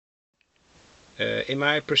In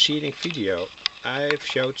my preceding video I've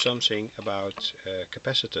showed something about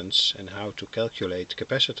capacitance and how to calculate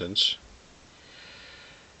capacitance,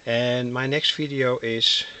 and my next video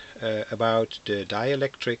is about the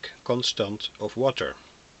dielectric constant of water.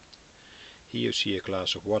 Here you see a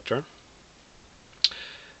glass of water,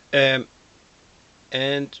 and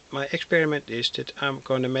my experiment is that I'm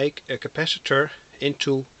going to make a capacitor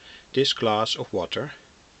into this glass of water,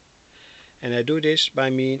 and I do this by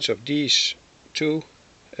means of these two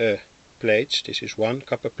plates. This is one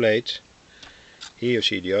copper plate, here you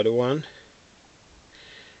see the other one,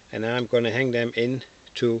 and I'm going to hang them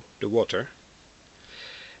into the water.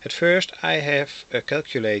 At first I have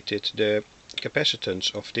calculated the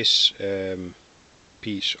capacitance of this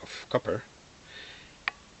piece of copper,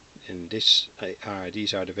 and these are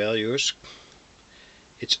the values.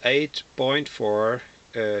 It's 8.4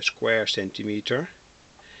 square centimeter,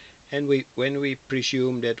 and when we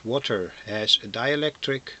presume that water has a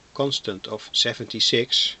dielectric constant of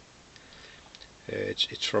 76,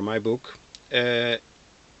 it's from my book, the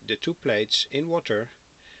two plates in water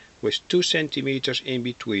with 2 centimeters in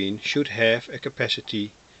between should have a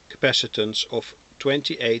capacitance of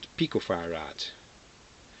 28 picofarad.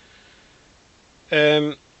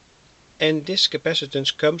 And this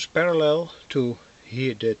capacitance comes parallel to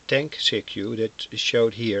here the tank circuit that is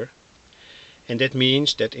showed here, and that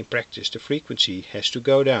means that in practice the frequency has to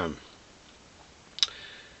go down.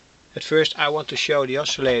 At first I want to show the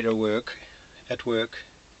oscillator at work.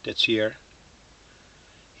 That's here.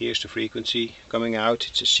 Here's the frequency coming out.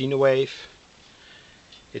 It's a sine wave.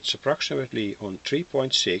 It's approximately on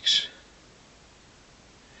 3.6,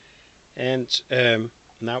 and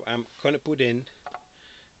now I'm going to put in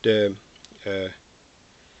the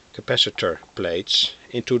capacitor plates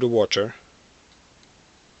into the water.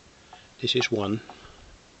 This is one,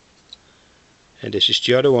 and this is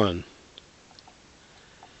the other one.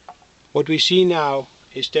 What we see now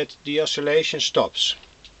is that the oscillation stops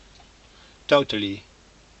totally,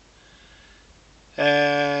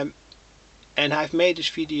 and I've made this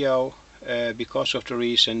video because of the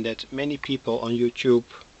reason that many people on YouTube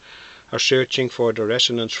are searching for the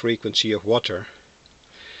resonance frequency of water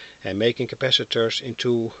and making capacitors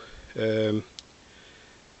into a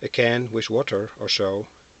can with water or so.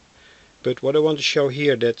 But what I want to show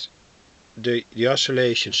here, that the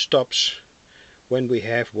oscillation stops when we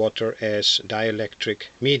have water as dielectric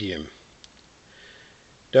medium.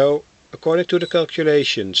 Though according to the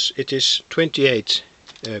calculations it is 28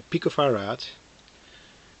 picofarad,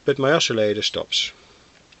 but my oscillator stops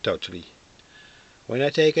totally. When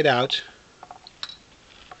I take it out,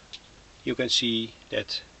 you can see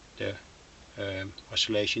that the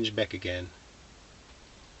oscillation is back again.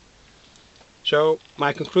 So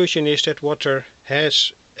my conclusion is that water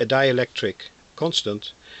has a dielectric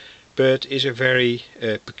constant, but is a very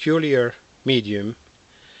peculiar medium,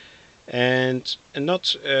 and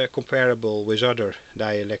not comparable with other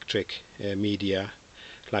dielectric media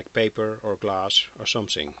like paper or glass or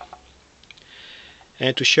something.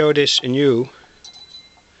 And to show this anew,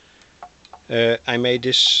 I made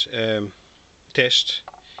this test.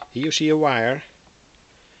 Here you see a wire,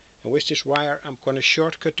 and with this wire I'm going to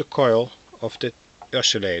shortcut the coil of the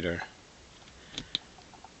oscillator,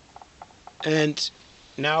 and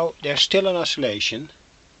now there's still an oscillation,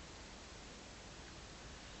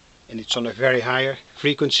 and it's on a very higher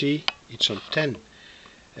frequency. It's on 10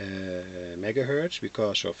 megahertz,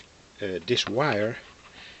 because of this wire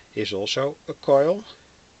is also a coil,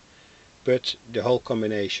 but the whole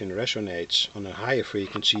combination resonates on a higher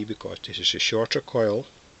frequency because this is a shorter coil.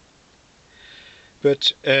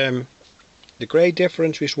 But the great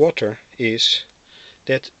difference with water is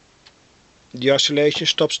that the oscillation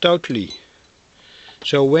stops totally.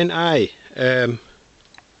 So when I, here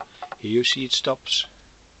you see it stops.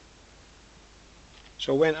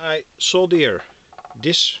 So when I solder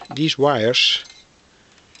these wires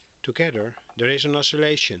together, there is an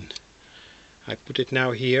oscillation. I put it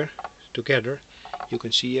now here together. You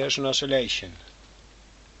can see there's an oscillation,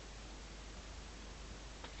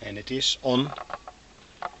 and it is on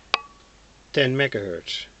 10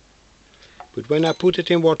 megahertz. But when I put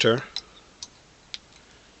it in water,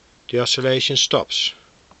 the oscillation stops.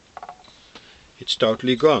 It's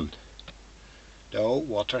totally gone, though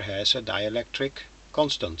water has a dielectric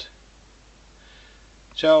constant.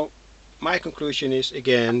 So my conclusion is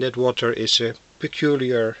again that water is a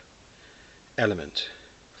peculiar element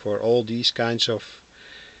for all these kinds of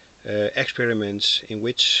experiments in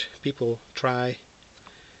which people try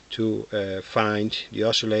to find the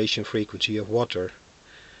oscillation frequency of water,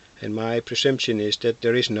 and my presumption is that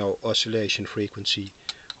there is no oscillation frequency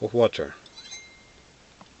of water.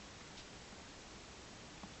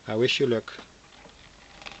 I wish you luck.